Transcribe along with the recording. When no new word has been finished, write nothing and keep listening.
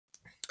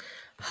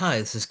Hi,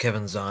 this is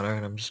Kevin Zahner,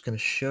 and I'm just going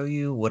to show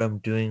you what I'm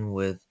doing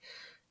with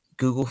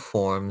Google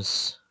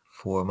Forms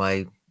for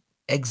my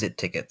exit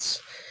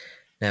tickets.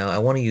 Now, I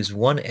want to use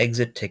one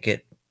exit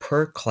ticket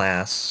per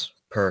class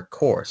per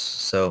course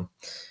so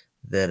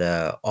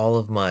that all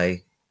of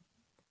my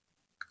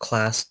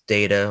class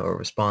data or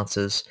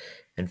responses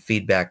and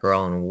feedback are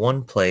all in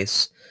one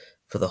place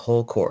for the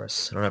whole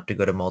course. I don't have to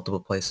go to multiple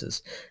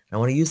places. I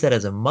want to use that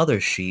as a mother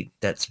sheet,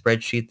 that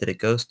spreadsheet that it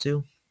goes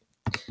to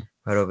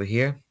right over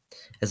here,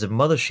 as a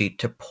mother sheet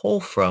to pull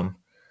from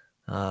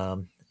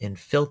and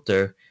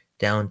filter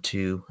down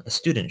to a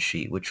student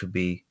sheet, which would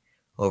be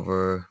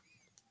over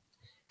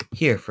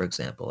here, for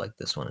example, like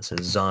this one. It says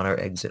Zahner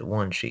Exit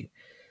 1 sheet.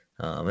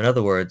 In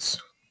other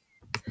words,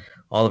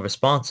 all the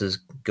responses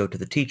go to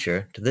the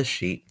teacher, to this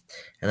sheet,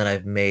 and then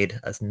I've made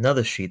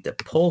another sheet that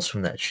pulls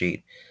from that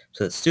sheet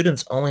so that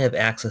students only have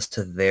access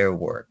to their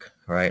work,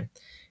 all right?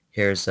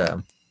 Here's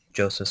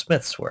Joseph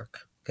Smith's work.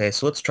 Okay,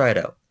 so let's try it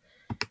out.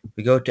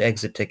 We go to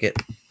exit ticket,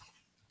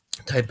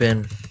 type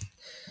in,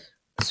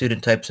 the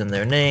student types in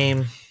their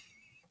name,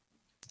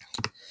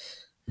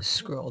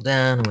 scroll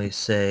down, and we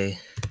say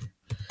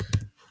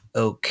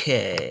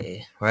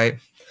okay, right?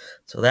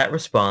 So that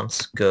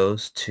response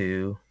goes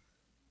to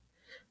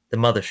the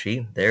mother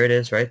sheet. There it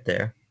is right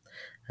there.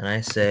 And I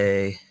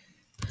say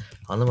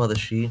on the mother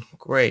sheet,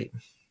 great.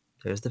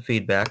 There's the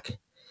feedback.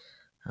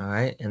 All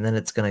right. And then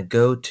it's going to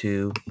go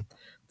to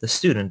the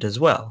student as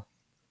well.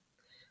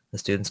 The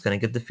student's going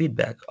to get the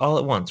feedback all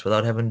at once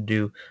without having to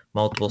do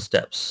multiple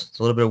steps. It's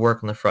a little bit of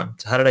work on the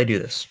front. So how did I do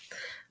this?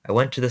 I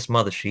went to this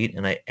mother sheet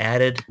and I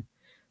added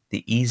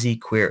the easy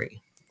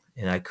query.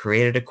 And I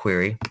created a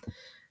query,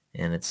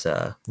 and it's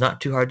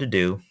not too hard to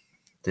do.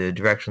 The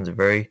directions are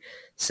very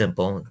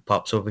simple. It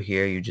pops over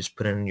here. You just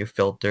put in your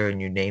filter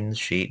and you name the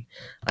sheet.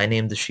 I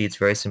named the sheets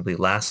very simply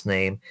last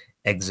name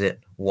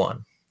exit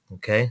 1.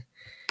 Okay?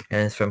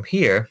 And from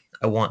here,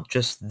 I want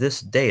just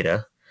this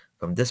data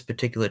from this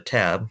particular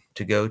tab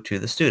to go to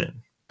the student.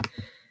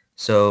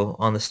 So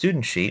on the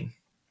student sheet,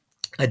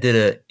 I did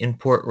an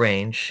import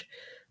range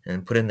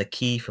and put in the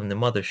key from the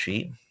mother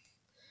sheet,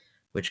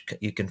 which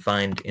you can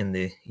find in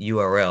the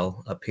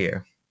URL up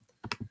here,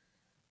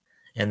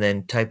 and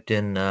then typed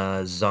in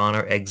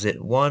Zahner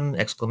exit 1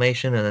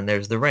 exclamation, and then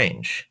there's the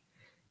range,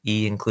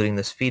 E including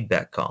this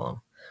feedback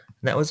column.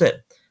 And that was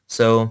it.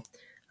 So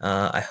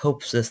I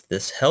hope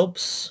this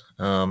helps.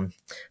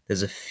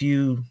 There's a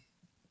few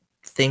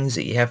things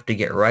that you have to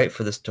get right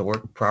for this to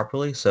work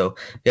properly. So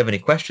if you have any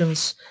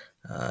questions,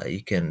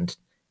 you can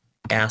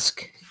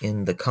ask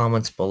in the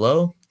comments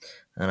below,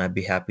 and I'd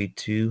be happy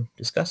to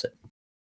discuss it.